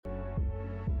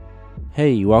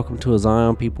Hey, welcome to a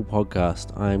Zion People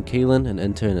podcast. I am Keelan, an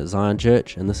intern at Zion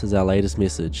Church, and this is our latest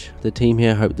message. The team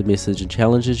here hope the message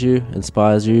challenges you,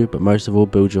 inspires you, but most of all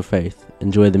builds your faith.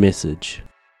 Enjoy the message.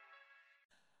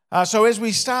 So as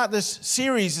we start this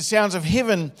series, The Sounds of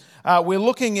Heaven, we're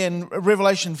looking in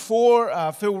Revelation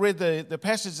 4. Phil read the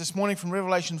passage this morning from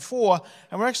Revelation 4,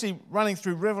 and we're actually running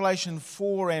through Revelation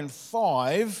 4 and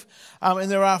 5.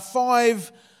 And there are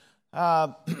five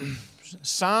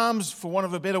Psalms, for want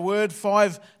of a better word,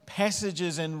 five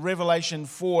passages in Revelation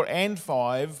 4 and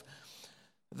 5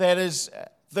 that is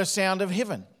the sound of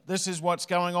heaven. This is what's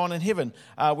going on in heaven.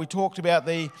 We talked about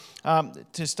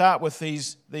to start with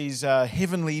these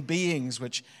heavenly beings,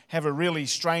 which have a really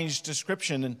strange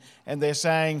description, and they're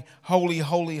saying, "Holy,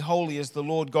 holy, holy is the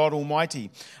Lord God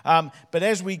Almighty." But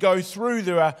as we go through,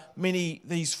 there are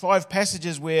these five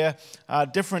passages where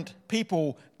different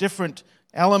people, different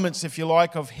elements, if you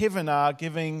like, of heaven are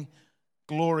giving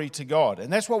glory to God.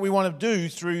 And that's what we want to do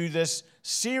through this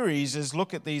series, is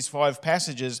look at these five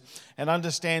passages and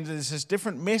understand that there's this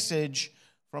different message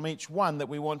from each one that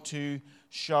we want to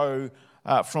show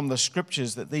from the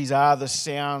scriptures, that these are the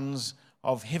sounds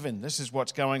of heaven. This is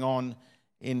what's going on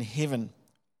in heaven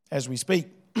as we speak.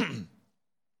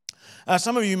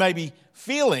 Some of you may be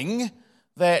feeling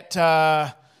that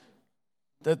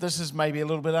this is maybe a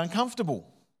little bit uncomfortable.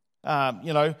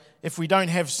 If we don't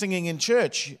have singing in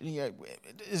church,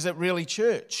 is it really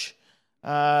church?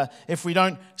 If we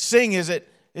don't sing, is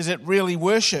it really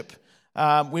worship?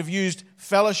 We've used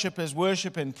fellowship as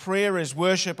worship and prayer as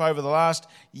worship over the last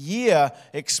year,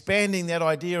 expanding that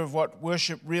idea of what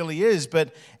worship really is.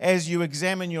 But as you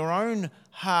examine your own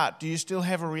heart, do you still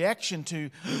have a reaction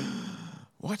to,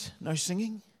 what, no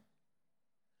singing?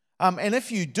 And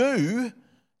if you do,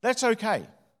 that's okay.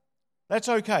 That's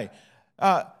okay.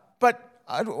 But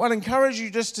I'd encourage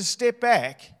you just to step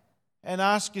back and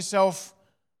ask yourself,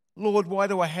 Lord, why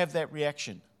do I have that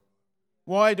reaction?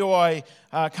 Why do I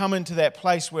come into that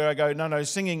place where I go, no,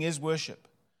 singing is worship?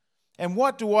 And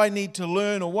what do I need to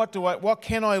learn, or what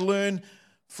can I learn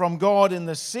from God in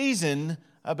this season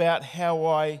about how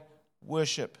I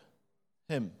worship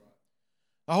Him?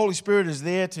 The Holy Spirit is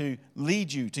there to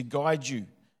lead you, to guide you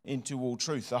into all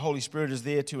truth. The Holy Spirit is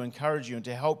there to encourage you and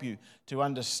to help you to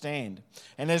understand.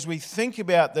 And as we think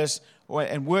about this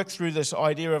and work through this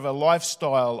idea of a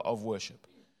lifestyle of worship,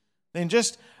 then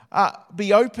just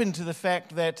be open to the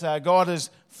fact that God is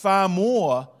far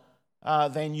more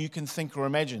than you can think or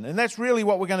imagine. And that's really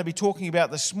what we're going to be talking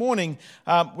about this morning.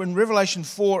 When Revelation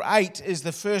 4:8 is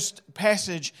the first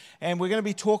passage, and we're going to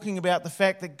be talking about the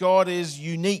fact that God is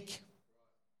unique.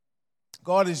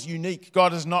 God is unique.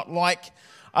 God is not like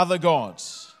other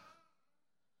gods.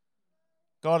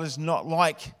 God is not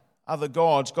like other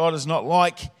gods. God is not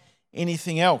like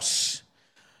anything else.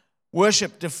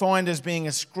 Worship defined as being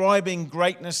ascribing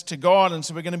greatness to God, and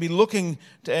so we're going to be looking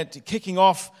at kicking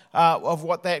off of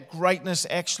what that greatness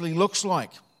actually looks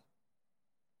like.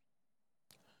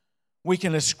 We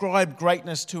can ascribe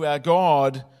greatness to our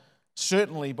God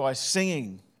certainly by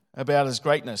singing about His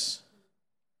greatness.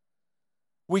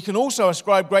 We can also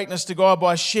ascribe greatness to God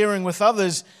by sharing with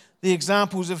others the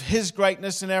examples of His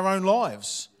greatness in our own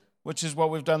lives, which is what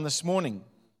we've done this morning.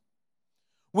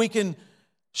 We can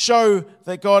show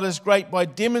that God is great by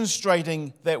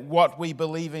demonstrating that what we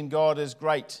believe in God is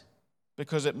great,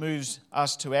 because it moves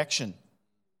us to action.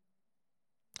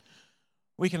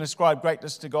 We can ascribe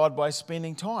greatness to God by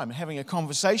spending time, having a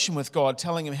conversation with God,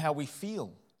 telling Him how we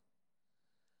feel,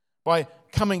 by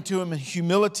coming to Him in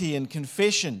humility and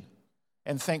confession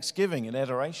and thanksgiving and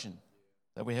adoration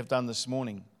that we have done this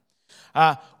morning.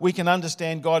 We can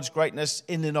understand God's greatness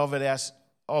in and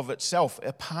of itself,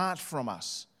 apart from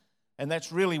us. And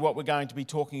that's really what we're going to be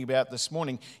talking about this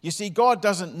morning. You see, God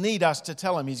doesn't need us to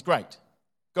tell Him He's great.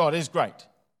 God is great.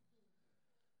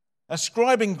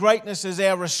 Ascribing greatness is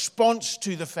our response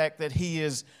to the fact that He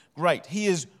is great. He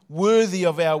is worthy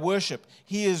of our worship.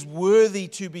 He is worthy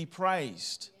to be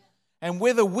praised. And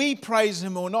whether we praise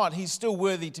Him or not, He's still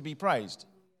worthy to be praised.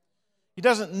 He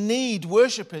doesn't need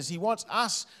worshippers. He wants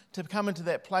us to come into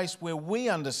that place where we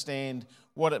understand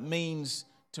what it means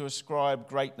to ascribe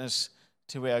greatness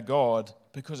to our God,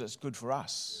 because it's good for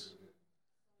us.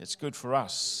 It's good for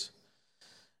us.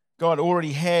 God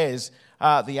already has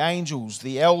the angels,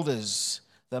 the elders,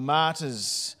 the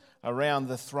martyrs around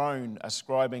the throne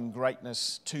ascribing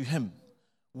greatness to Him.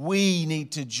 We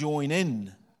need to join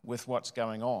in with what's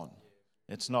going on.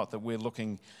 It's not that we're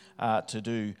looking to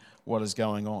do what is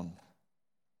going on.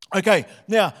 Okay,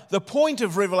 now the point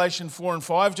of Revelation 4 and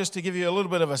 5, just to give you a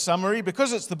little bit of a summary,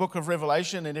 because it's the book of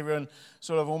Revelation and everyone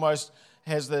sort of almost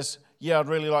has this, yeah, I'd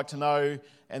really like to know,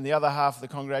 and the other half of the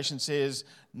congregation says,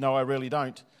 no, I really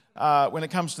don't. When it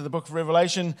comes to the book of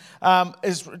Revelation,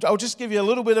 I'll just give you a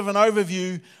little bit of an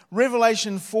overview.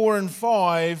 Revelation 4 and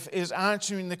 5 is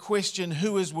answering the question,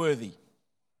 who is worthy?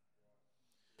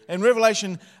 In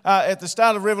Revelation, at the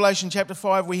start of Revelation chapter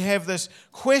 5, we have this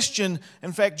question.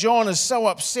 In fact, John is so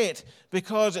upset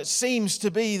because it seems to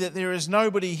be that there is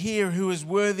nobody here who is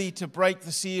worthy to break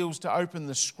the seals, to open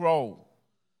the scroll.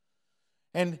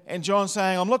 And John's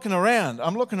saying, I'm looking around.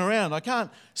 I can't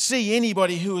see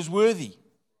anybody who is worthy.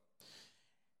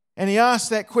 And he asks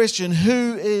that question,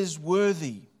 who is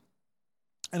worthy?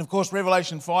 And of course,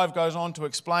 Revelation 5 goes on to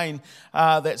explain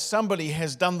that somebody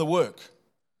has done the work.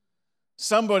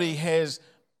 Somebody has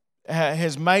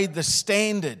made the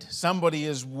standard. Somebody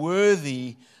is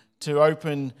worthy to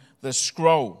open the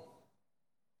scroll.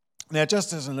 Now,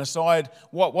 just as an aside,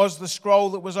 what was the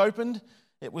scroll that was opened?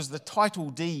 It was the title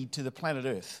deed to the planet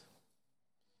Earth.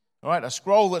 All right, a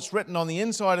scroll that's written on the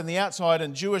inside and the outside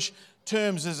in Jewish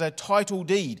terms is a title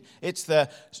deed. It's the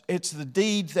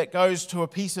deed that goes to a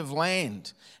piece of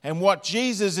land. And what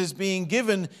Jesus is being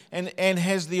given and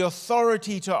has the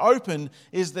authority to open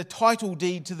is the title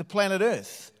deed to the planet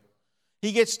Earth.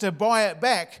 He gets to buy it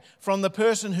back from the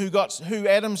person who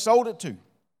Adam sold it to.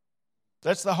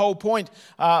 That's the whole point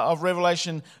of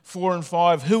Revelation 4 and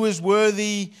 5. Who is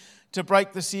worthy to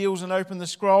break the seals and open the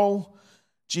scroll?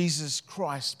 Jesus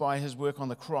Christ by his work on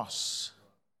the cross.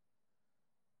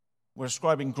 We're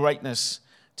ascribing greatness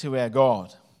to our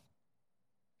God.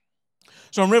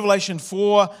 So in Revelation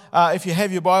 4, if you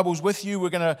have your Bibles with you, we're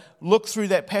going to look through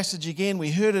that passage again. We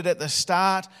heard it at the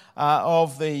start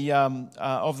of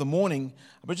the morning.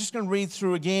 We're just going to read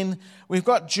through again. We've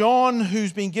got John,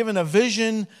 who's been given a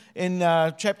vision in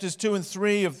chapters 2 and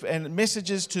 3 and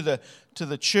messages to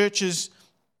the churches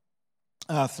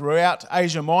throughout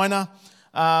Asia Minor.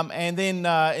 And then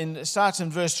it starts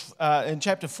in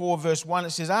chapter 4, verse 1.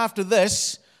 It says,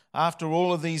 after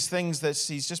all of these things that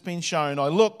he's just been shown, I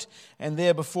looked, and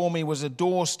there before me was a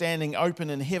door standing open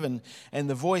in heaven, and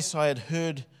the voice I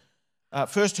had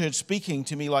first heard speaking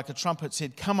to me like a trumpet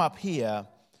said, come up here,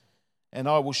 and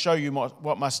I will show you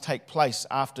what must take place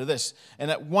after this.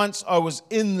 And at once I was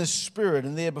in the Spirit,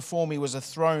 and there before me was a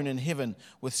throne in heaven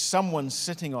with someone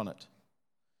sitting on it.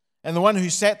 And the one who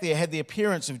sat there had the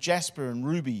appearance of jasper and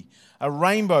ruby. A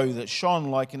rainbow that shone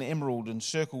like an emerald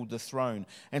encircled the throne.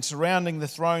 And surrounding the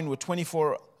throne were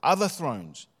 24 other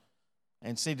thrones,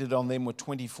 and seated on them were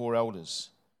 24 elders.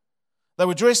 They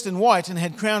were dressed in white and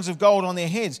had crowns of gold on their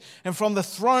heads. And from the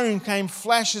throne came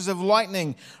flashes of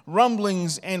lightning,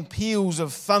 rumblings and peals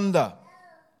of thunder.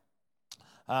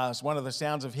 It's one of the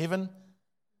sounds of heaven.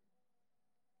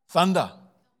 Thunder.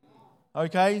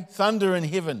 Okay? Thunder in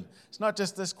heaven. It's not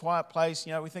just this quiet place.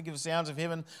 We think of the sounds of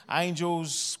heaven,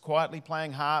 angels quietly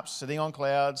playing harps, sitting on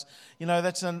clouds.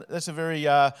 That's a very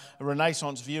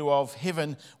Renaissance view of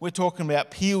heaven. We're talking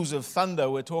about peals of thunder.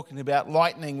 We're talking about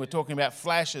lightning. We're talking about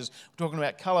flashes. We're talking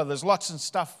about color. There's lots of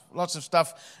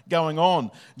stuff going on.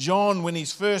 John, when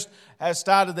he's first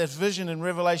started that vision in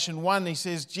Revelation 1, he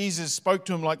says Jesus spoke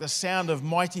to him like the sound of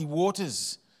mighty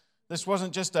waters. This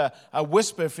wasn't just a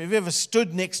whisper. If you've ever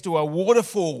stood next to a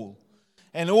waterfall,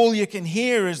 and all you can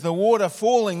hear is the water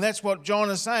falling, that's what John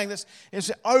is saying. It's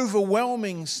an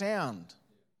overwhelming sound.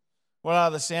 What are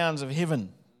the sounds of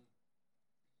heaven?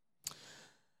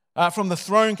 From the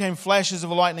throne came flashes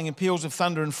of lightning and peals of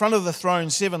thunder. In front of the throne,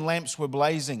 7 lamps were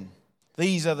blazing.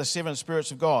 These are the 7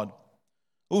 spirits of God.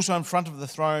 Also in front of the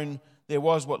throne, there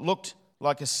was what looked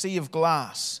like a sea of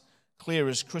glass, clear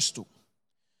as crystal.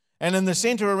 And in the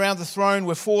center around the throne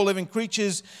were 4 living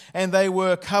creatures, and they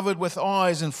were covered with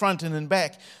eyes in front and in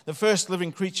back. The first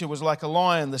living creature was like a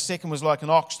lion, the second was like an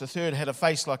ox, the third had a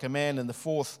face like a man, and the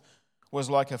fourth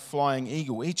was like a flying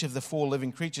eagle. Each of the 4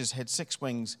 living creatures had 6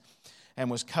 wings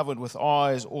and was covered with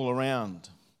eyes all around.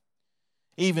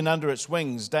 Even under its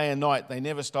wings, day and night, they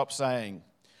never stopped saying,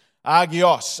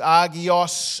 Agios,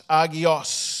 Agios,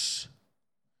 Agios,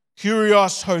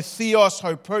 Kurios, ho Theos,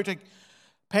 ho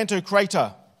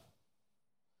Pantocrator,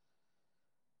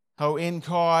 ho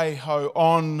Enkai, ho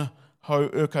On, ho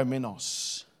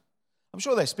Urkomenos. I'm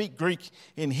sure they speak Greek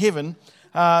in heaven.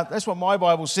 That's what my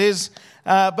Bible says.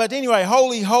 But anyway,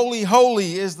 holy, holy,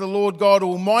 holy is the Lord God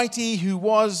Almighty, who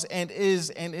was and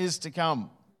is to come.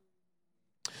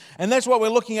 And that's what we're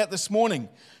looking at this morning.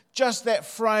 Just that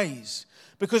phrase.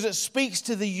 Because it speaks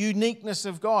to the uniqueness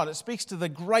of God. It speaks to the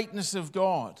greatness of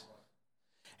God.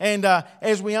 And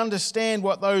as we understand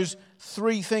what those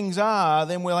 3 things are,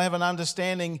 then we'll have an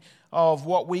understanding of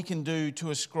what we can do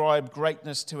to ascribe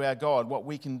greatness to our God, what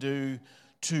we can do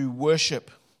to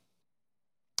worship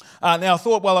Now I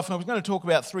thought, well, if I was going to talk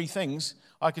about three things,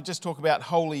 I could just talk about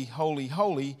holy, holy,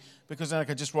 holy, because then I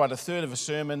could just write a third of a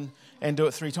sermon and do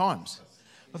it 3 times.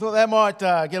 I thought that might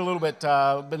get a little bit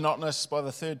monotonous by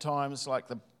the third time. It's like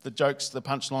the jokes, the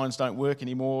punchlines don't work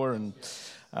anymore, and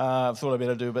I thought I'd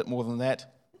better do a bit more than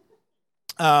that.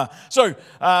 So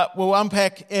we'll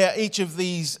unpack each of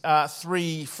these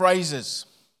 3 phrases.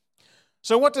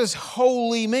 So what does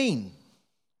holy mean?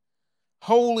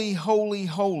 Holy, holy,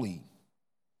 holy.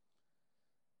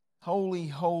 Holy,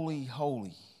 holy,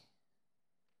 holy.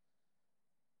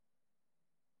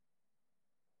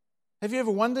 Have you ever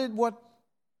wondered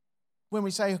when we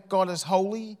say God is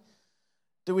holy,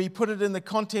 do we put it in the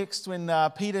context when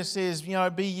Peter says,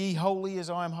 be ye holy as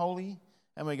I am holy?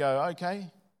 And we go,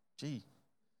 okay, gee,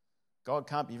 God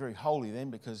can't be very holy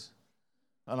then because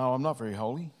I know I'm not very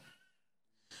holy.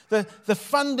 The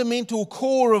fundamental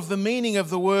core of the meaning of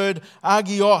the word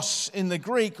agios in the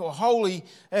Greek or holy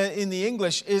in the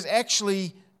English is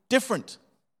actually different.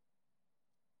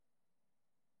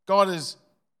 God is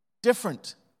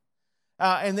different.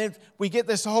 And then we get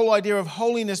this whole idea of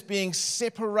holiness being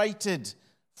separated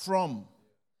from.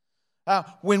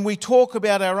 When we talk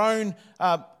about our own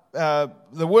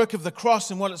the work of the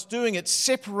cross and what it's doing, it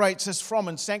separates us from.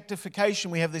 In sanctification,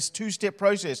 we have this 2-step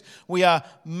process. We are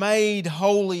made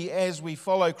holy as we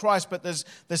follow Christ, but there's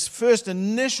this first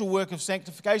initial work of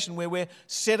sanctification where we're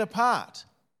set apart,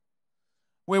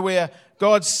 where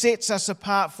God sets us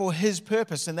apart for His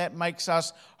purpose, and that makes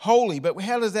us holy. But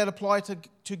how does that apply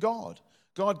to God?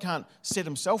 God can't set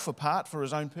Himself apart for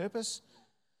His own purpose,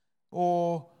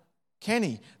 or can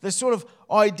He? This sort of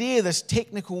idea, this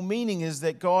technical meaning is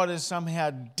that God is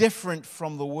somehow different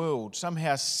from the world,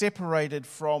 somehow separated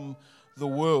from the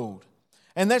world.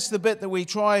 And that's the bit that we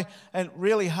try and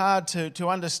really hard to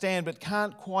understand, but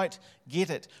can't quite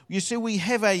get it. You see, we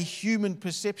have a human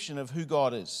perception of who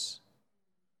God is.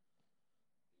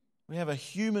 We have a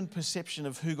human perception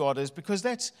of who God is because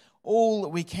that's all that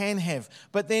we can have.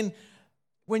 But then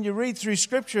when you read through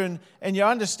Scripture and you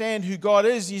understand who God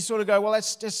is, you sort of go, well,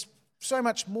 that's just so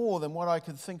much more than what I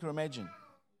could think or imagine.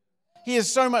 He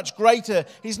is so much greater.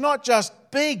 He's not just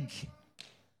big.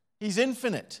 He's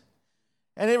infinite.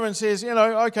 And everyone says,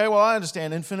 okay, well, I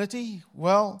understand infinity.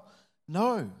 Well,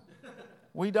 no,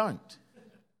 we don't.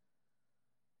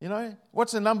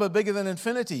 What's a number bigger than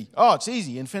infinity? Oh, it's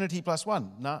easy. Infinity plus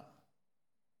 1.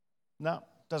 No,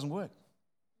 doesn't work.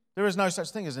 There is no such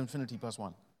thing as infinity plus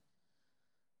 1.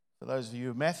 For those of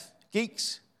you math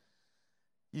geeks,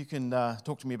 you can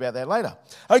talk to me about that later.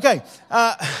 Okay,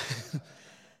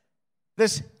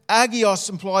 this agios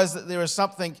implies that there is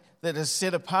something that is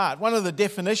set apart. One of the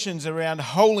definitions around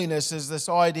holiness is this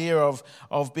idea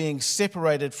of being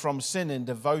separated from sin and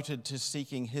devoted to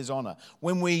seeking His honor.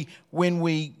 When we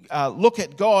look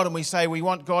at God and we say we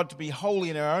want God to be holy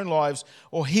in our own lives,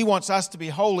 or He wants us to be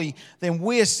holy, then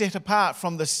we're set apart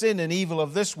from the sin and evil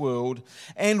of this world,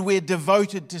 and we're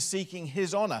devoted to seeking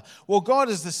His honor. Well, God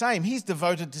is the same. He's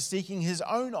devoted to seeking His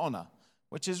own honor,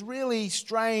 which is really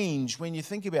strange when you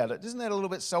think about it. Isn't that a little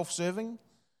bit self-serving?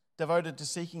 Devoted to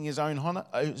seeking His own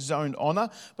honor.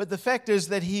 But the fact is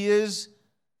that He is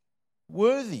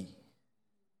worthy.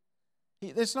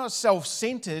 That's not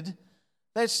self-centered.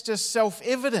 That's just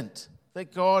self-evident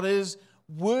that God is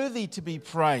worthy to be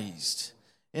praised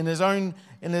in His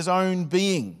own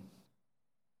being.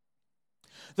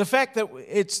 The fact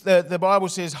that the Bible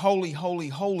says holy, holy,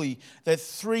 holy, that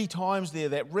 3 times there,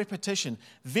 that repetition,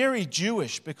 very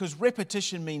Jewish, because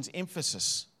repetition means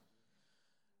emphasis.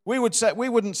 We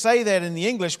wouldn't say that in the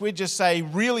English. We'd just say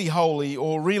really holy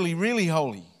or really, really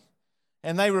holy.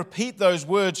 And they repeat those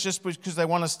words just because they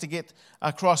want us to get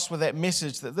across with that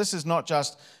message that this is not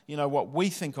just, what we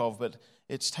think of, but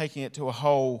it's taking it to a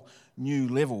whole new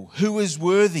level. Who is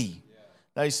worthy?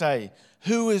 They say,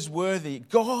 who is worthy?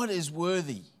 God is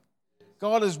worthy.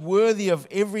 God is worthy of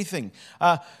everything.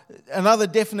 Another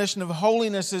definition of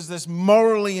holiness is this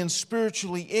morally and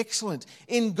spiritually excellent.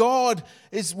 In God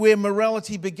is where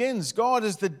morality begins. God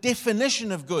is the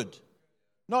definition of good.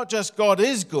 Not just God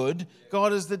is good,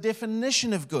 God is the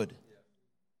definition of good.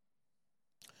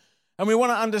 And we want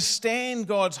to understand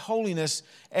God's holiness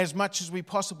as much as we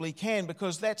possibly can,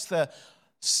 because that's the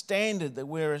standard that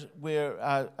we're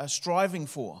striving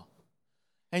for.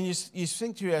 And you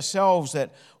think to yourselves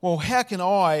that, well, how can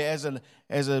I,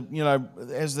 as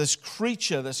this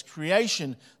creature, this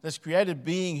creation, this created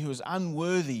being who is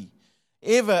unworthy,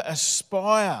 ever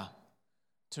aspire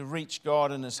to reach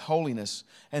God in His holiness?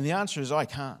 And the answer is, I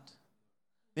can't.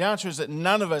 The answer is that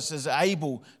none of us is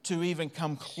able to even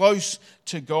come close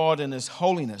to God in His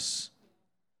holiness.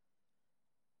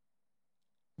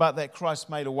 but that Christ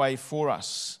made a way for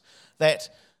us. That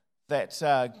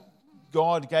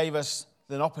God gave us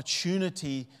an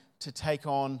opportunity to take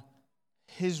on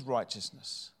His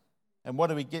righteousness. And what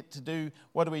do we get to do?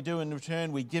 What do we do in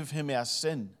return? We give Him our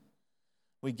sin.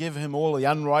 We give Him all the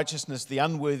unrighteousness, the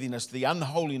unworthiness, the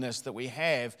unholiness that we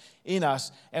have in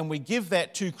us, and we give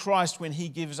that to Christ when He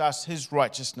gives us His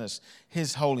righteousness,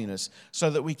 His holiness,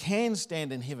 so that we can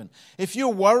stand in heaven. If you're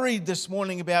worried this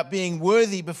morning about being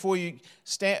worthy before you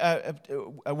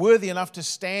worthy enough to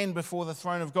stand before the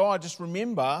throne of God, just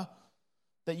remember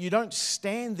that you don't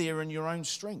stand there in your own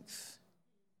strength.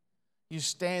 You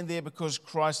stand there because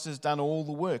Christ has done all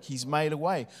the work. He's made a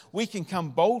way. We can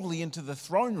come boldly into the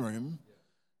throne room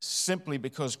simply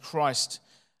because Christ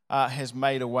has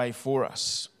made a way for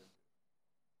us.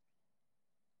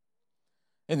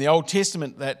 In the Old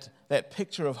Testament, that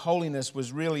picture of holiness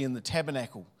was really in the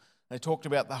tabernacle. They talked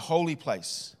about the holy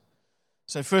place.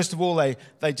 So first of all,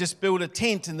 they just build a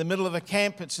tent in the middle of a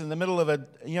camp. It's in the middle of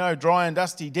a dry and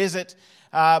dusty desert.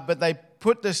 But they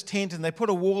put this tent and they put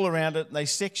a wall around it and they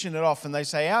section it off and they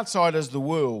say outside is the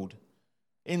world,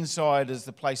 inside is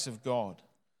the place of God.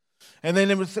 And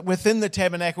then within the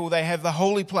tabernacle they have the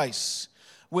holy place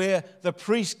where the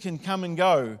priest can come and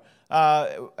go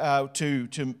to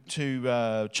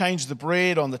change the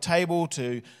bread on the table,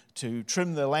 to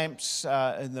trim the lamps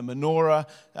in the menorah,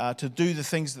 to do the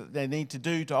things that they need to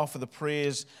do to offer the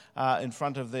prayers in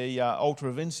front of the altar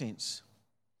of incense.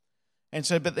 And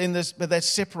so, but that's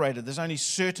separated. There's only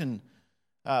certain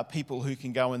people who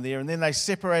can go in there. And then they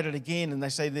separate it again and they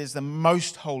say there's the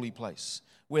most holy place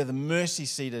where the mercy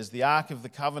seat is, the Ark of the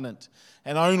Covenant.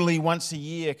 And only once a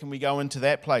year can we go into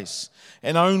that place.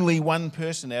 And only one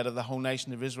person out of the whole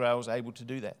nation of Israel is able to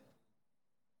do that.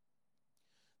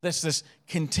 That's this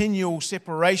continual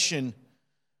separation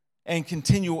and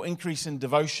continual increase in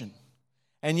devotion.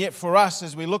 And yet for us,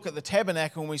 as we look at the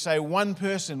tabernacle and we say one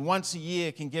person once a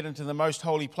year can get into the most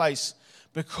holy place,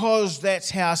 because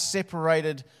that's how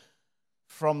separated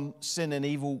from sin and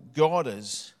evil God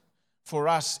is, for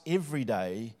us every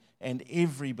day and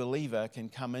every believer can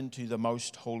come into the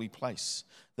most holy place.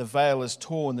 The veil is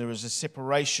torn, there is a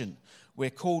separation.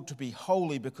 We're called to be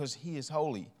holy because He is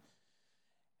holy.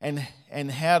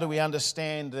 And how do we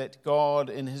understand that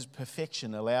God in His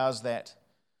perfection allows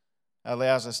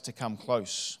us to come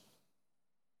close?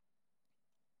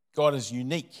 God is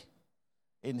unique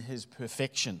in His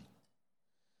perfection.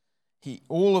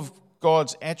 All of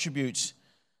God's attributes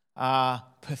are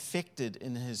perfected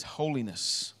in His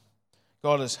holiness.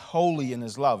 God is holy in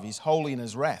His love. He's holy in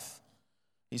His wrath.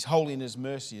 He's holy in His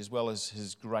mercy as well as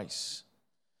His grace.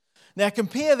 Now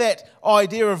compare that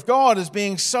idea of God as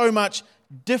being so much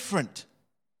different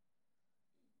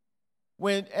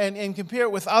and compare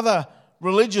it with other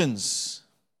religions.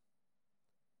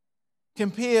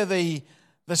 Compare the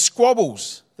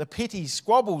squabbles, the petty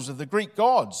squabbles of the Greek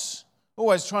gods,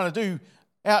 always trying to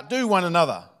outdo one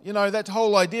another. That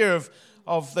whole idea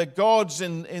of the gods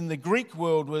in the Greek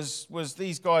world was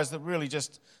these guys that really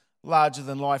just larger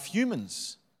than life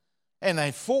humans. And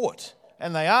they fought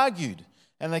and they argued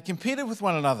and they competed with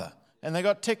one another and they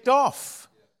got ticked off.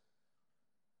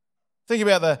 Think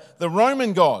about the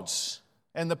Roman gods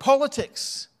and the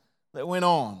politics that went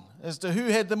on as to who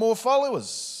had the more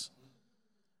followers,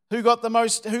 who got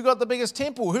the biggest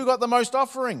temple, who got the most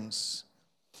offerings.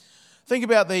 Think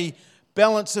about the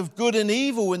balance of good and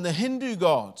evil in the Hindu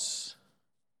gods.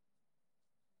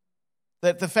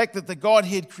 That the fact that the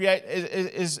Godhead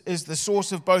is the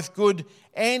source of both good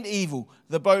and evil,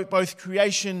 both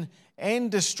creation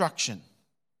and destruction.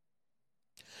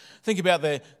 Think about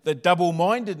the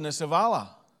double-mindedness of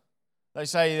Allah. They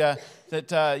say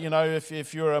that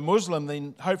if you're a Muslim,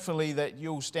 then hopefully that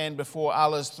you'll stand before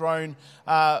Allah's throne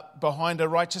behind a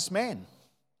righteous man.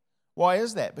 Why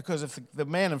is that? Because if the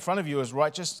man in front of you is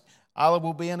righteous, Allah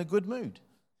will be in a good mood.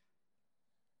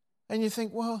 And you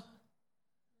think, well,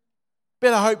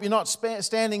 better hope you're not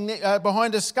standing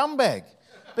behind a scumbag,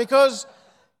 because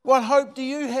what hope do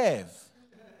you have?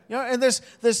 And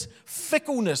this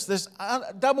fickleness, this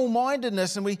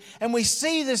double-mindedness, and we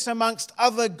see this amongst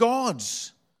other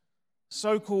gods,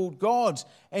 so-called gods.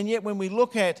 And yet when we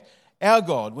look at our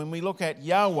God, when we look at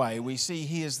Yahweh, we see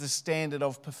He is the standard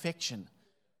of perfection.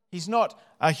 He's not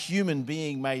a human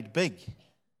being made big,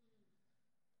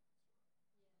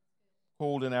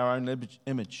 called in our own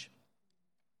image.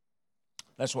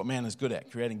 That's what man is good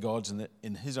at, creating gods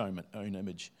in his own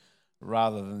image,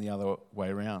 rather than the other way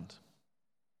around.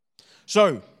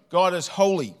 So, God is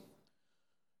holy.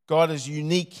 God is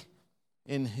unique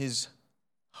in His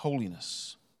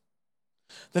holiness.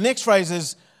 The next phrase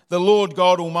is the Lord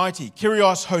God Almighty.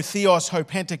 Kyrios ho theos ho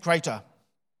pantokrator.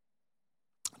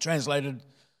 translated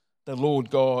the Lord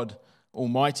God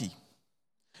Almighty.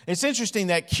 It's interesting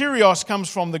that kurios comes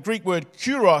from the Greek word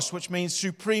kuros, which means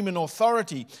supreme in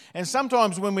authority. And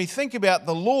sometimes when we think about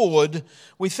the Lord,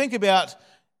 we think about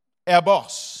our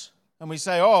boss. And we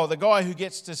say, oh, the guy who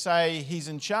gets to say he's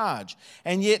in charge.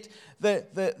 And yet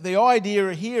the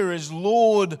idea here is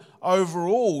Lord over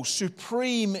all,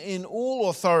 supreme in all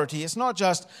authority. It's not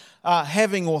just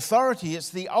having authority,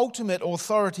 it's the ultimate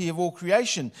authority of all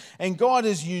creation. And God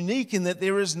is unique in that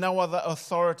there is no other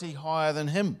authority higher than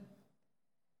him.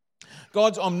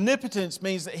 God's omnipotence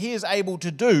means that he is able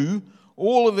to do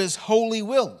all of his holy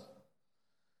will.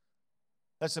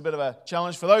 That's a bit of a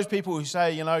challenge for those people who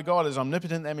say, God is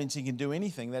omnipotent, that means he can do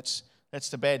anything. That's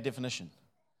the bad definition.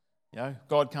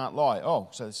 God can't lie. Oh,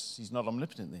 so he's not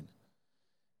omnipotent then.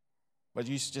 But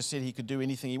you just said he could do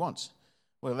anything he wants.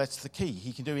 Well, that's the key.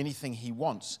 He can do anything he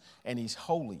wants, and he's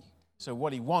holy. So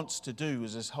what he wants to do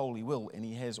is his holy will, and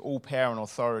he has all power and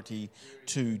authority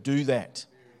to do that.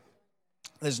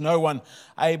 There's no one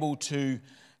able to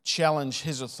challenge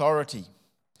his authority.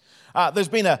 There's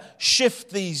been a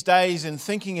shift these days in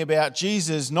thinking about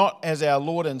Jesus not as our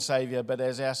Lord and Saviour, but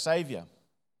as our Saviour.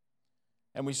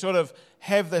 And we sort of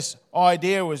have this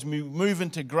idea as we move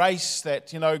into grace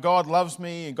that, God loves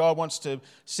me and God wants to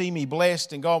see me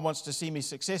blessed and God wants to see me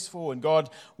successful, and God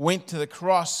went to the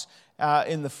cross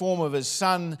in the form of his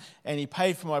Son and he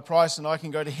paid for my price and I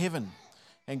can go to heaven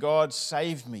and God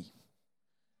saved me.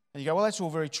 And you go, well, that's all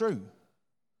very true.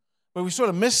 But we sort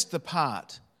of missed the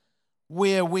part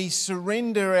where we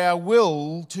surrender our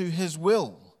will to his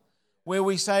will, where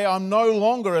we say, I'm no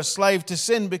longer a slave to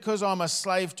sin because I'm a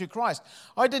slave to Christ.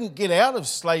 I didn't get out of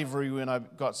slavery when I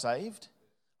got saved.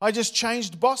 I just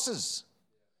changed bosses.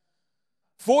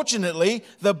 Fortunately,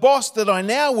 the boss that I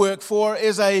now work for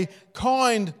is a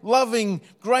kind, loving,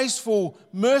 graceful,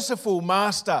 merciful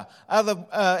master,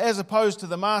 as opposed to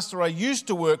the master I used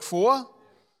to work for.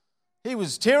 He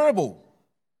was terrible.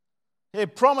 He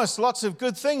had promised lots of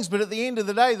good things, but at the end of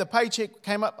the day, the paycheck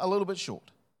came up a little bit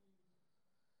short.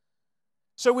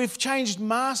 So we've changed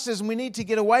masters, and we need to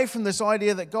get away from this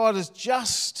idea that God is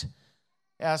just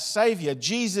our Saviour.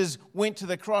 Jesus went to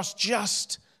the cross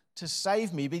just to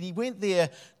save me, but he went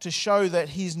there to show that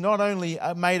he's not only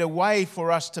made a way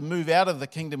for us to move out of the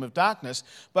kingdom of darkness,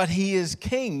 but he is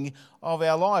King of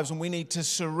our lives, and we need to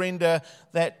surrender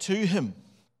that to him.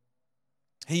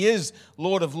 He is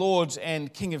Lord of Lords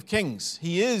and King of Kings.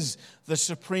 He is the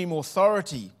supreme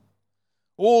authority.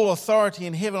 All authority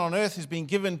in heaven and on earth has been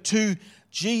given to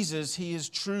Jesus. He is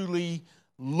truly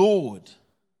Lord.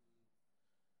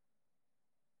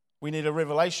 We need a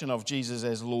revelation of Jesus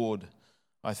as Lord,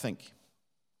 I think.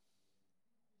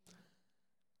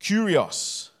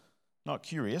 Kurios, not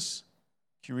curious,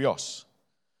 kurios.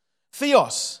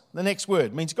 Theos, the next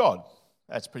word, means God.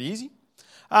 That's pretty easy.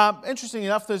 Interesting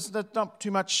enough, there's not too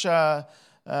much written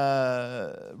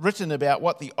about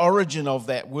what the origin of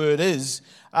that word is,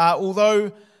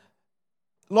 although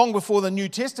long before the New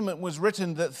Testament was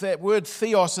written, that word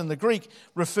theos in the Greek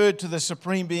referred to the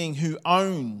supreme being who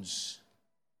owns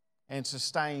and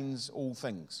sustains all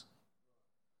things.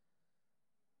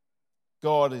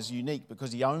 God is unique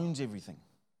because he owns everything.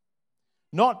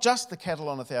 Not just the cattle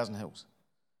on 1,000 hills,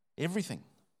 everything.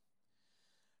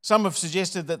 Some have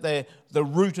suggested that the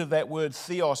root of that word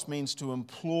theos means to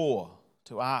implore,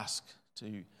 to ask,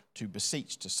 to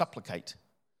beseech, to supplicate.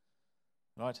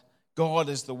 Right? God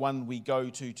is the one we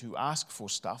go to ask for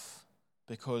stuff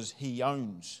because he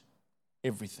owns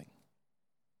everything.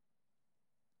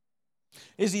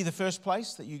 Is he the first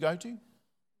place that you go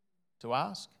to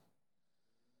ask?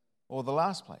 Or the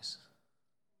last place?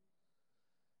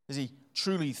 Is he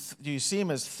truly, do you see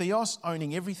him as theos,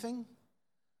 owning everything?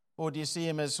 Or do you see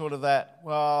him as sort of that,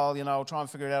 well, I'll try and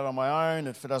figure it out on my own.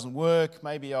 If it doesn't work,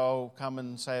 maybe I'll come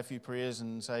and say a few prayers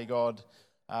and say, God,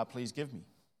 please give me.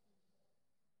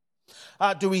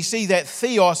 Do we see that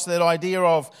theos, that idea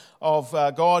of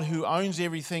God who owns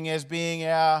everything, as being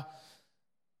our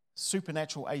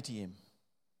supernatural ATM?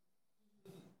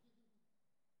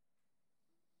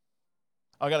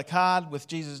 I got a card with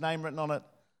Jesus' name written on it.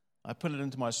 I put it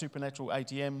into my supernatural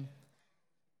ATM.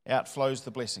 Out flows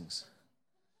the blessings.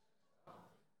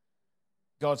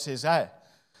 God says, hey,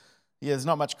 there's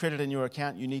not much credit in your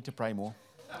account. You need to pray more.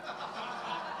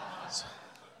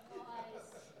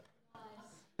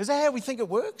 Is that how we think it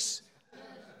works?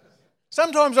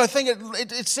 Sometimes I think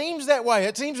it seems that way.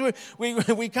 It seems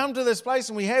we come to this place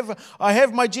and I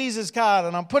have my Jesus card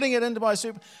and I'm putting it into my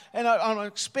super, and I'm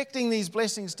expecting these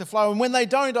blessings to flow. And when they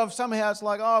don't, it's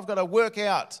like, I've got to work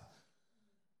out,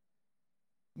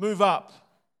 move up,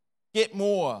 get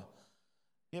more.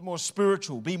 get more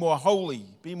spiritual, be more holy,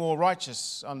 be more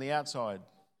righteous on the outside.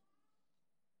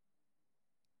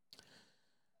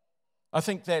 I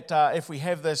think that if we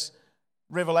have this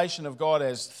revelation of God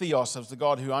as theos, as the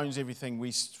God who owns everything,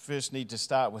 we first need to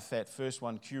start with that first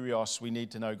one, kurios. We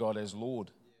need to know God as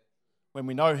Lord. When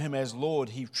we know him as Lord,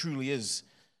 he truly is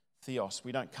theos.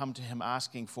 We don't come to him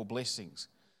asking for blessings.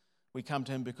 We come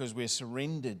to him because we're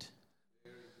surrendered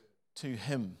to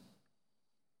him.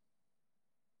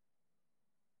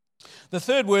 The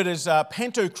third word is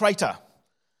pantokrator,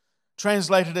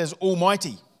 translated as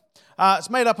almighty. It's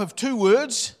made up of two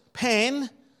words, pan,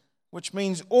 which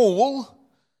means all,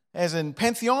 as in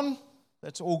pantheon,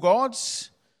 that's all gods.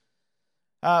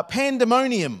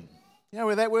 Pandemonium, you know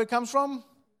where that word comes from?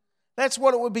 That's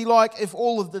what it would be like if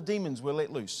all of the demons were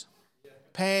let loose.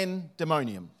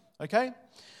 Pandemonium, okay?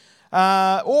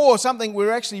 Or something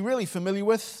we're actually really familiar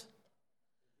with,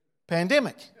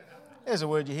 pandemic. There's a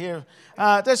word you hear.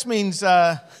 This means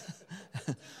too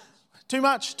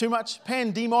much.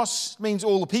 Pandemos means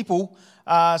all the people.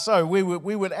 So we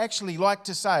would actually like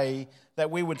to say that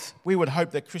we would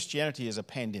hope that Christianity is a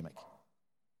pandemic.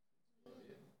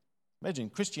 Imagine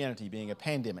Christianity being a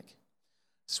pandemic,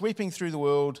 sweeping through the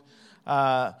world.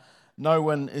 No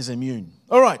one is immune.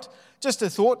 All right, just a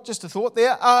thought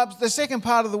there. The second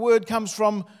part of the word comes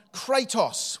from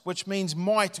kratos, which means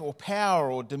might or power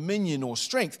or dominion or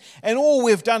strength. And all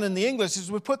we've done in the English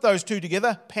is we've put those two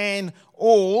together, pan,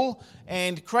 all,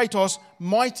 and kratos,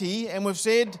 mighty, and we've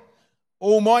said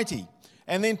almighty.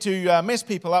 And then to mess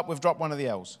people up, we've dropped one of the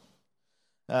L's,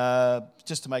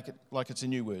 just to make it like it's a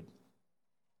new word.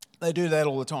 They do that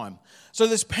all the time. So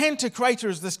this pantokrator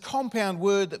is this compound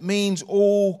word that means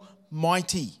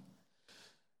almighty.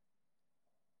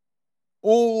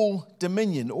 All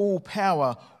dominion, all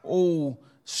power, all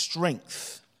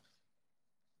strength.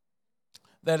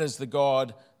 That is the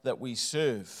God that we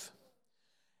serve.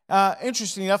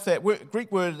 Interesting enough, that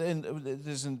Greek word in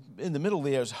the middle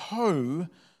there is ho,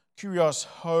 kurios,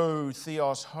 ho,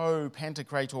 theos, ho,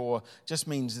 pantokrator, just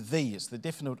means the. It's the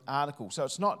definite article. So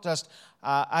it's not just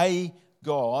a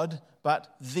God,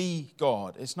 but the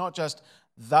God. It's not just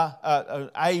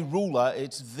a ruler,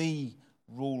 it's the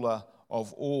ruler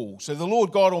of all. So the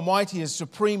Lord God Almighty is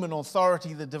supreme in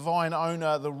authority, the divine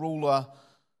owner, the ruler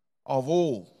of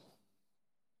all.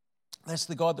 That's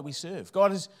the God that we serve.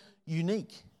 God is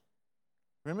unique.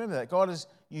 Remember that. God is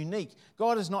unique.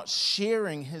 God is not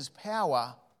sharing his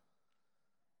power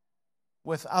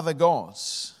with other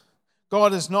gods.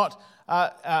 God is not,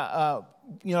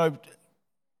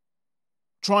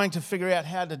 trying to figure out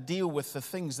how to deal with the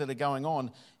things that are going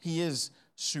on. He is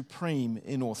supreme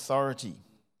in authority.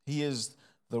 He is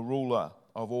the ruler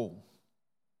of all.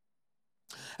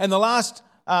 And the last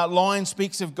line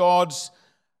speaks of God's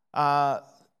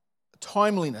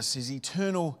timeliness, his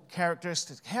eternal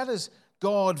characteristics. How does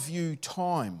God view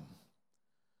time?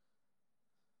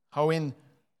 Hoen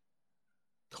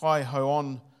kai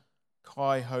hoon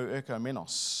kai ho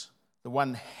erkomenos. The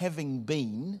one having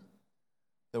been,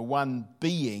 the one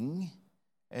being,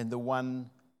 and the one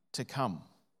to come.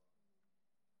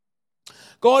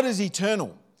 God is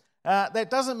eternal. That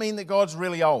doesn't mean that God's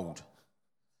really old.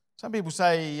 Some people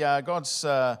say God's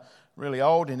really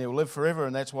old and he'll live forever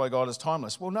and that's why God is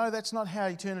timeless. Well, no, that's not how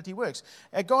eternity works.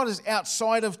 God is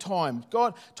outside of time.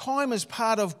 Time is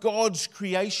part of God's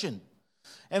creation.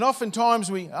 And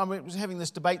oftentimes, I was having this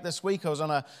debate this week. I was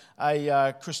on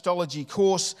a Christology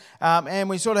course, and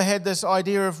we sort of had this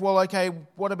idea of, well, okay,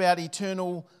 what about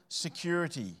eternal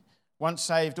security? Once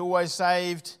saved, always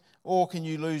saved, or can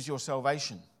you lose your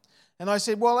salvation? And I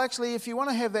said, well, actually, if you want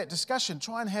to have that discussion,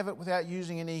 try and have it without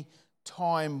using any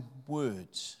time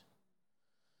words.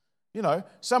 You know,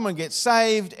 someone gets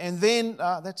saved, and then,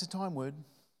 that's a time word.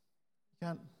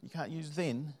 You can't use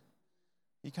then.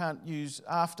 You can't use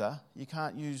after, you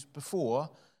can't use before,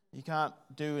 you can't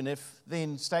do an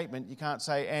if-then statement, you can't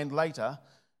say and later.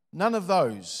 None of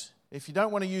those. If you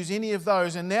don't want to use any of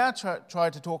those, and now try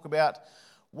to talk about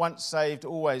once saved,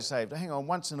 always saved. Hang on,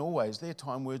 once and always, they're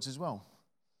time words as well.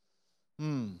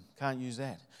 Can't use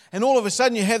that. And all of a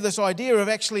sudden you have this idea of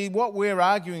actually what we're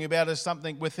arguing about is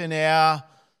something within our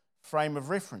frame of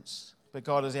reference. But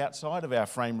God is outside of our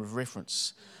frame of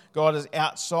reference. God is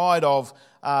outside of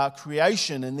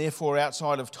creation and therefore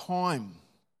outside of time.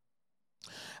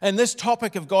 And this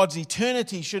topic of God's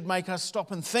eternity should make us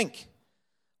stop and think.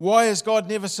 Why is God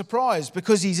never surprised?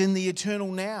 Because he's in the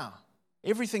eternal now.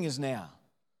 Everything is now.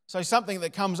 So something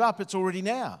that comes up, it's already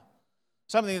now.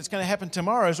 Something that's going to happen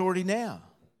tomorrow is already now.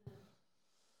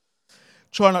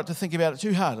 Try not to think about it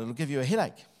too hard. It'll give you a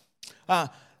headache.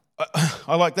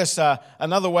 I like this.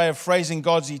 Another way of phrasing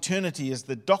God's eternity is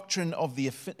the doctrine of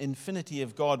the infinity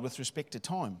of God with respect to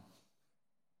time.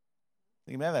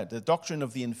 Think about that. The doctrine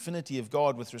of the infinity of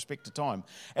God with respect to time,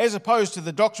 as opposed to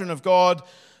the doctrine of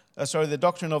the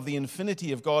doctrine of the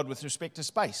infinity of God with respect to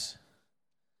space,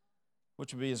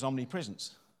 which would be His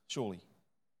omnipresence, surely.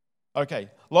 Okay,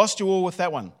 lost you all with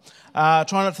that one. Trying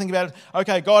to think about it.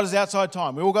 Okay, God is outside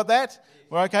time. We all got that?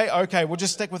 We're okay? Okay, we'll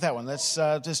just stick with that one. That's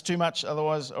just too much,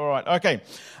 otherwise, all right. Okay.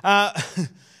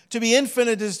 To be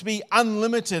infinite is to be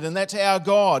unlimited, and that's our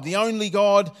God. The only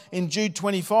God, in Jude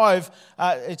 25,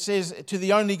 it says, to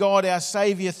the only God, our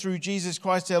Saviour, through Jesus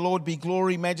Christ our Lord, be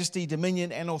glory, majesty,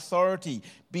 dominion, and authority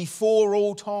before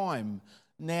all time,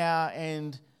 now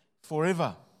and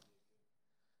forever.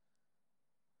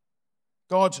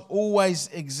 God's always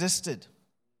existed.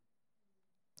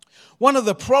 One of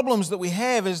the problems that we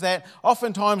have is that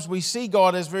oftentimes we see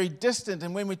God as very distant,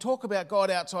 and when we talk about God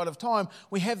outside of time,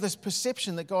 we have this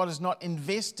perception that God is not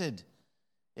invested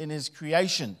in His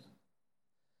creation.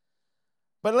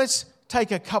 But let's take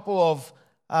a couple of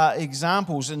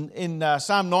examples. In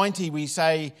Psalm 90, we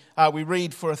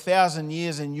read, "For 1,000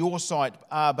 years in your sight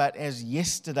are but as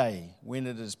yesterday when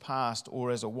it is past,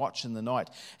 or as a watch in the night."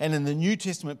 And in the New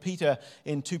Testament, Peter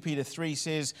in 2 Peter 3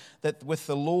 says that with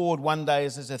the Lord 1 day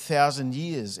is as 1,000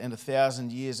 years, and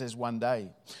 1,000 years as 1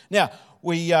 day. Now,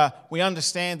 we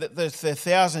understand that the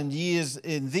 1,000 years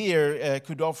in there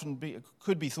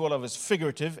could be thought of as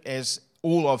figurative, as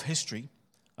all of history.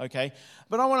 Okay,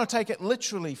 but I want to take it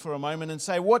literally for a moment and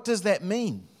say, what does that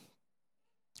mean?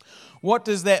 What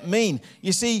does that mean?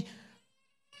 You see,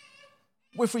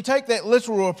 if we take that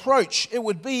literal approach, it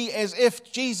would be as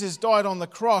if Jesus died on the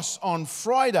cross on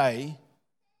Friday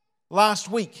last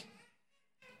week.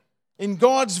 In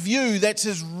God's view, that's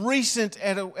as recent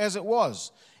as it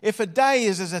was. If a day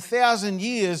is as 1,000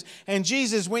 years and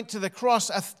Jesus went to the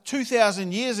cross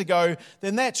 2,000 years ago,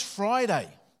 then that's Friday.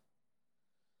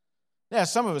 Now,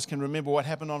 some of us can remember what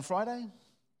happened on Friday.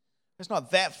 It's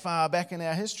not that far back in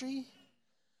our history.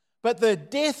 But the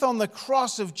death on the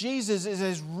cross of Jesus is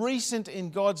as recent in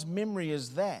God's memory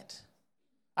as that.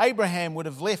 Abraham would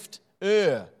have left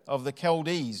Ur of the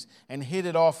Chaldees and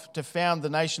headed off to found the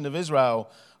nation of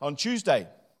Israel on Tuesday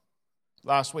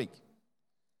last week,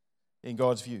 in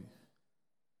God's view.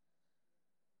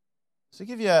 So to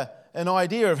give you an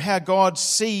idea of how God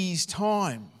sees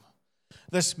time.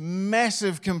 This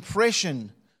massive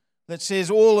compression that says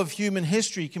all of human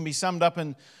history can be summed up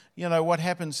in, what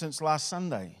happened since last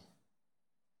Sunday.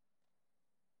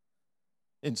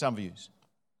 In some views.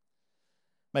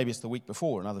 Maybe it's the week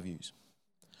before in other views.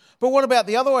 But what about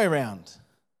the other way around?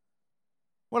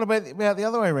 What about the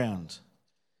other way around?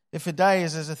 If a day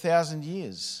is as 1,000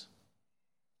 years.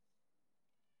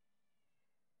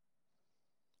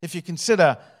 If you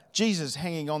consider Jesus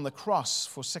hanging on the cross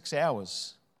for 6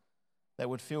 hours, that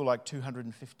would feel like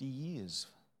 250 years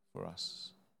for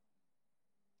us.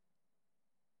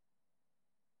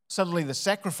 Suddenly the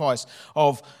sacrifice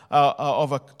of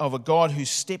a God who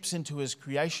steps into His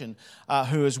creation,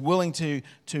 who is willing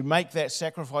to make that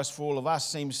sacrifice for all of us,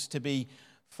 seems to be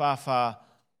far, far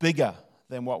bigger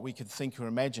than what we could think or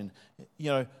imagine.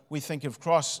 We think of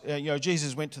cross,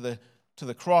 Jesus went to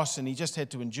the cross and He just had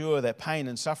to endure that pain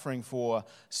and suffering for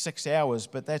 6 hours,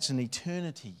 but that's an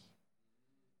eternity.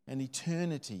 An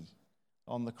eternity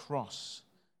on the cross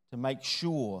to make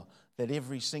sure that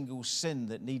every single sin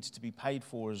that needs to be paid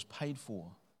for is paid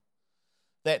for.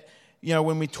 That,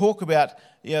 when we talk about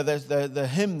the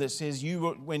hymn that says,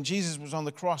 when Jesus was on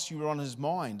the cross, you were on His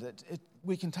mind,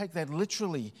 we can take that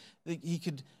literally.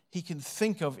 He can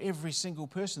think of every single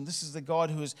person. This is the God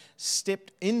who has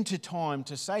stepped into time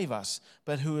to save us,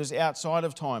 but who is outside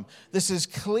of time. This is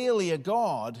clearly a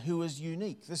God who is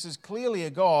unique. This is clearly a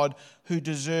God who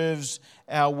deserves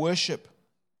our worship.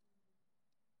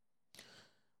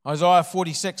 Isaiah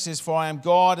 46 says, "For I am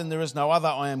God and there is no other.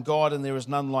 I am God and there is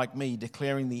none like me,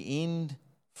 declaring the end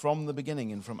from the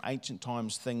beginning and from ancient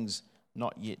times things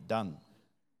not yet done.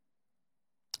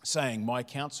 Saying, my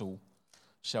counsel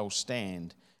shall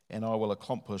stand and I will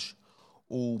accomplish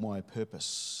all my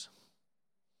purpose."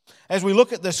 As we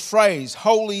look at this phrase,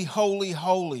 holy, holy,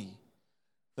 holy,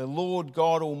 the Lord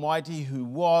God Almighty who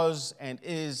was and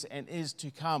is to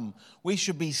come, we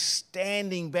should be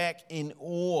standing back in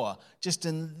awe just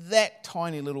in that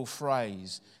tiny little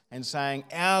phrase and saying,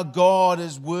 our God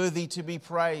is worthy to be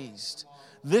praised.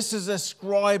 This is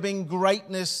ascribing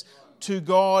greatness to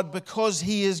God because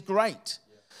He is great.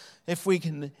 If we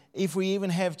even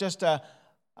have just a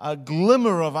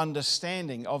glimmer of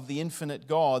understanding of the infinite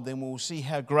God, then we'll see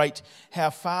how great, how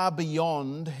far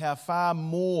beyond, how far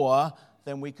more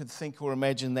than we could think or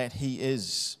imagine that he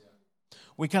is.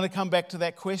 We kind of come back to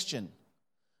that question.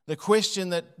 The question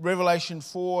that Revelation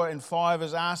 4 and 5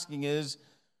 is asking is,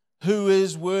 who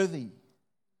is worthy?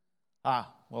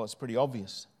 Well, it's pretty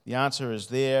obvious. The answer is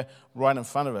there right in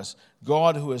front of us.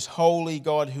 God who is holy,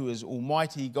 God who is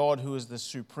almighty, God who is the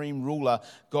supreme ruler,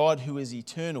 God who is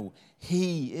eternal.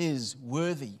 He is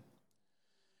worthy.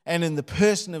 And in the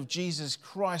person of Jesus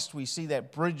Christ, we see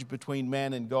that bridge between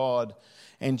man and God,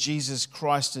 and Jesus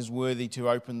Christ is worthy to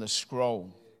open the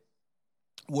scroll.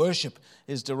 Worship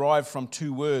is derived from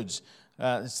two words.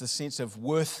 It's the sense of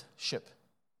worthship.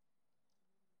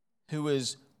 Who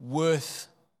is worth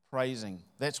praising?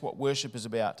 That's what worship is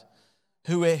about.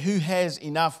 Who has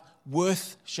enough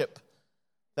worthship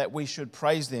that we should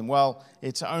praise them? Well,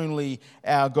 it's only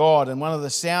our God. And one of the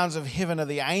sounds of heaven are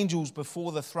the angels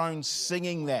before the throne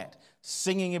singing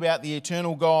about the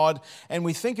eternal God. And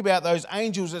we think about those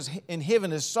angels in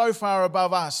heaven as so far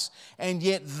above us, and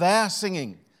yet they're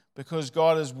singing because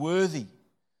God is worthy.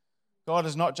 God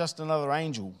is not just another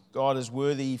angel. God is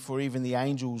worthy for even the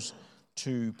angels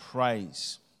to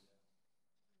praise.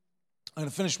 I'm going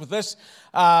to finish with this.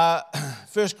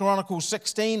 1 Chronicles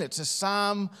 16, it's a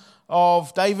psalm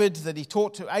of David that he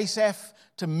taught to Asaph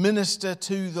to minister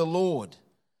to the Lord.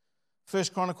 1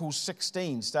 Chronicles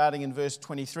 16, starting in verse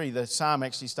 23. The psalm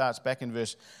actually starts back in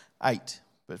verse 8.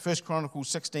 But 1 Chronicles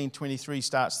 16:23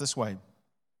 starts this way.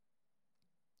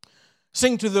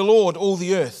 Sing to the Lord, all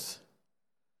the earth.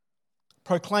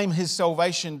 Proclaim his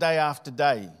salvation day after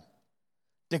day.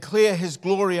 Declare his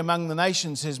glory among the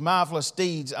nations, his marvelous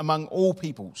deeds among all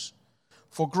peoples.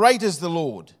 For great is the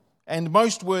Lord, and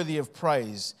most worthy of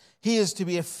praise. He is to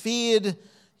be feared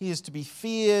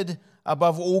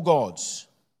above all gods.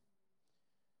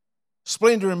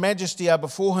 Splendor and majesty are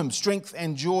before him. Strength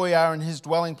and joy are in his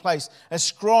dwelling place.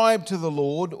 Ascribe to the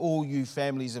Lord, all you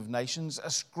families of nations.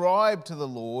 Ascribe to the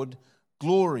Lord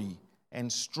glory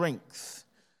and strength.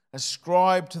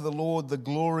 Ascribe to the Lord the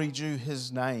glory due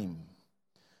his name.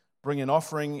 Bring an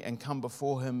offering and come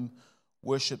before him.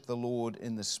 Worship the Lord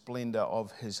in the splendor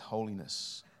of his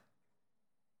holiness.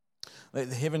 Let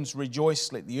the heavens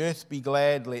rejoice, let the earth be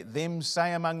glad, let them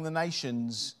say among the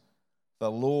nations,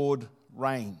 the Lord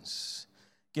reigns.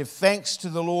 Give thanks to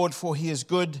the Lord, for he is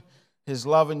good, his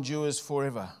love endures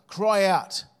forever. Cry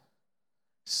out,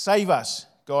 save us,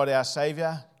 God our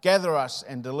Saviour, gather us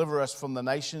and deliver us from the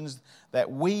nations, that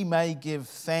we may give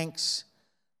thanks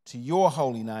to your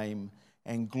holy name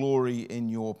and glory in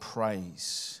your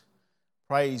praise.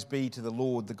 Praise be to the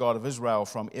Lord, the God of Israel,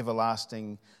 from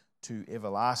everlasting to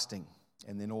everlasting.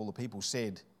 And then all the people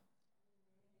said,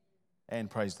 and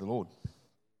praise the Lord.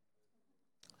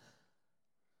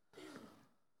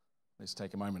 Let's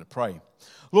take a moment to pray.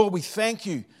 Lord, we thank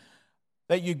you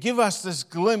that you give us this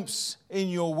glimpse in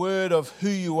your word of who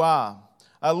you are.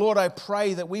 Lord, I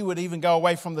pray that we would even go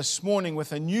away from this morning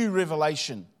with a new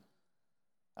revelation,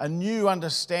 a new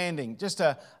understanding, just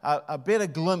a better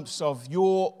glimpse of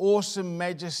your awesome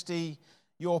majesty,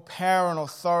 your power and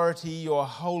authority, your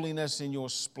holiness and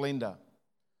your splendor.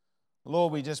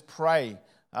 Lord, we just pray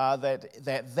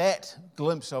that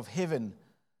glimpse of heaven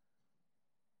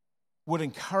would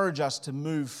encourage us to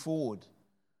move forward,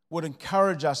 would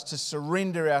encourage us to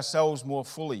surrender ourselves more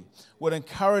fully, would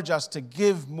encourage us to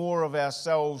give more of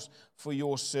ourselves for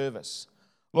your service.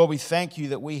 Lord, we thank you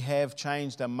that we have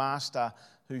changed a master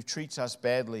who treats us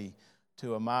badly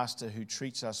to a master who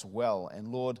treats us well. And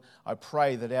Lord, I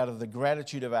pray that out of the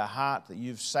gratitude of our heart that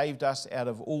you've saved us out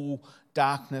of all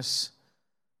darkness,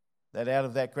 that out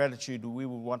of that gratitude we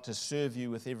would want to serve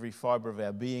you with every fiber of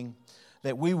our being,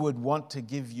 that we would want to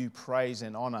give you praise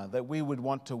and honor, that we would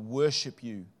want to worship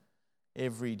you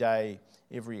every day,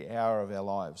 every hour of our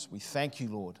lives. We thank you,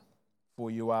 Lord, for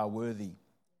you are worthy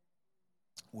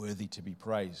to be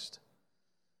praised.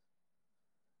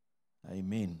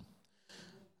 Amen.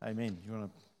 Amen. You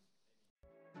want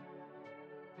to...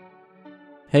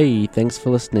 Hey, thanks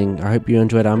for listening. I hope you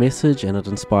enjoyed our message and it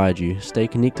inspired you. Stay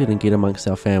connected and get amongst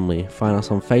our family. Find us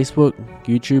on Facebook,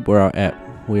 YouTube, or our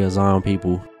app. We are Zion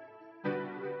People.